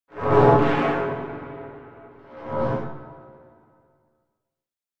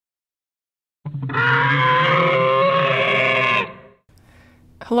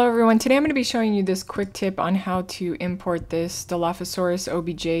Hello everyone, today I'm going to be showing you this quick tip on how to import this dilophosaurus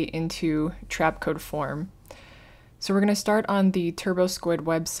OBJ into Trapcode Form. So we're going to start on the TurboSquid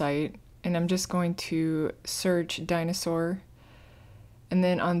website, and I'm just going to search Dinosaur, and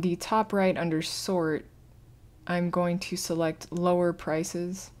then on the top right under Sort, I'm going to select Lower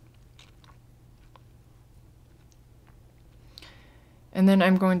Prices. And then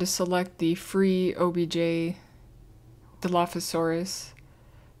I'm going to select the free OBJ dilophosaurus.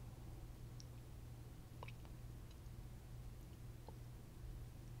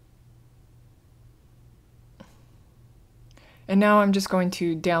 And now I'm just going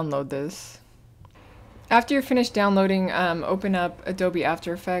to download this. After you're finished downloading, open up Adobe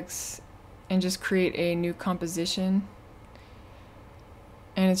After Effects and just create a new composition.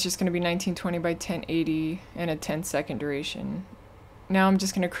 And it's just going to be 1920 by 1080 and a 10-second duration. Now I'm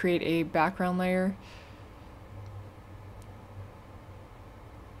just going to create a background layer.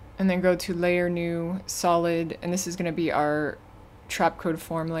 And then go to Layer, New, Solid, and this is going to be our Trapcode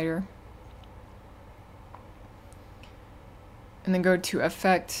Form layer. And then go to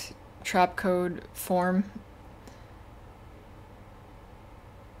Effect, Trapcode Form.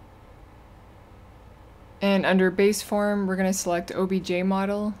 And under Base Form, we're going to select OBJ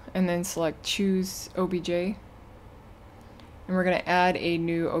Model, and then select Choose OBJ. And we're going to add a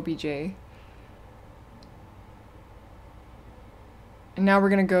new OBJ. And now we're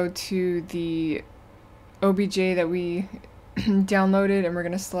going to go to the OBJ that we downloaded, and we're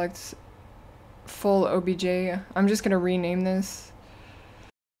going to select Full OBJ. I'm just going to rename this.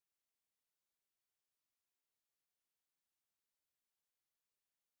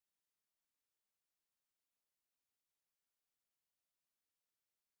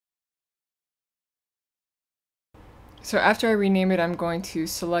 So after I rename it, I'm going to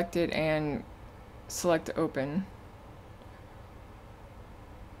select it and select Open.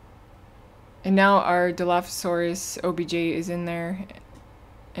 And now our dilophosaurus OBJ is in there,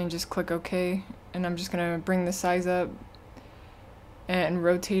 and just click OK. And I'm just going to bring the size up and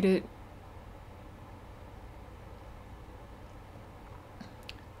rotate it.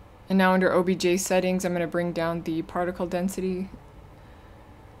 And now under OBJ settings, I'm going to bring down the particle density.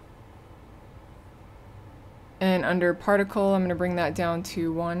 And under particle, I'm going to bring that down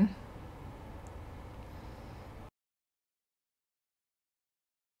to 1.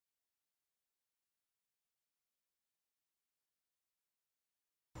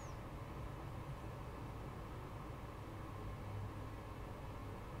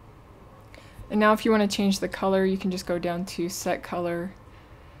 And now if you want to change the color, you can just go down to Set Color.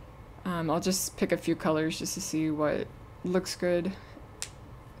 I'll just pick a few colors just to see what looks good.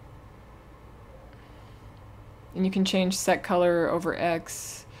 And you can change Set Color over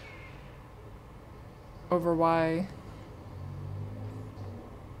X, over Y,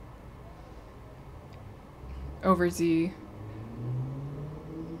 over Z.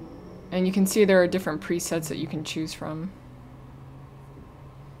 And you can see there are different presets that you can choose from.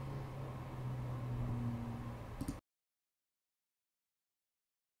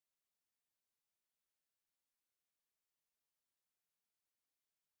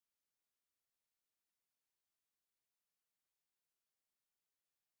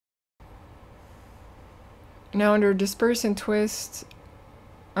 Now under Disperse and Twist,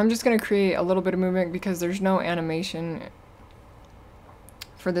 I'm just going to create a little bit of movement because there's no animation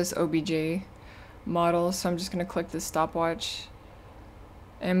for this OBJ model, so I'm just going to click the stopwatch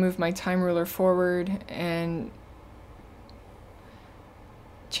and move my time ruler forward and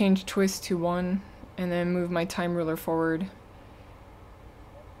change twist to 1, and then move my time ruler forward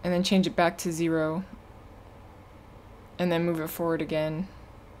and then change it back to 0 and then move it forward again.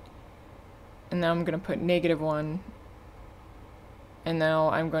 And now I'm going to put -1, and now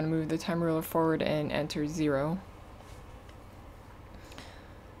I'm going to move the time ruler forward and enter 0.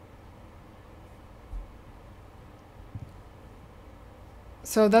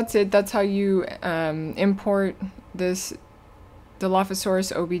 So that's it. That's how you import this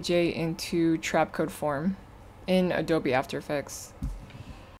dilophosaurus OBJ into Trapcode Form in Adobe After Effects.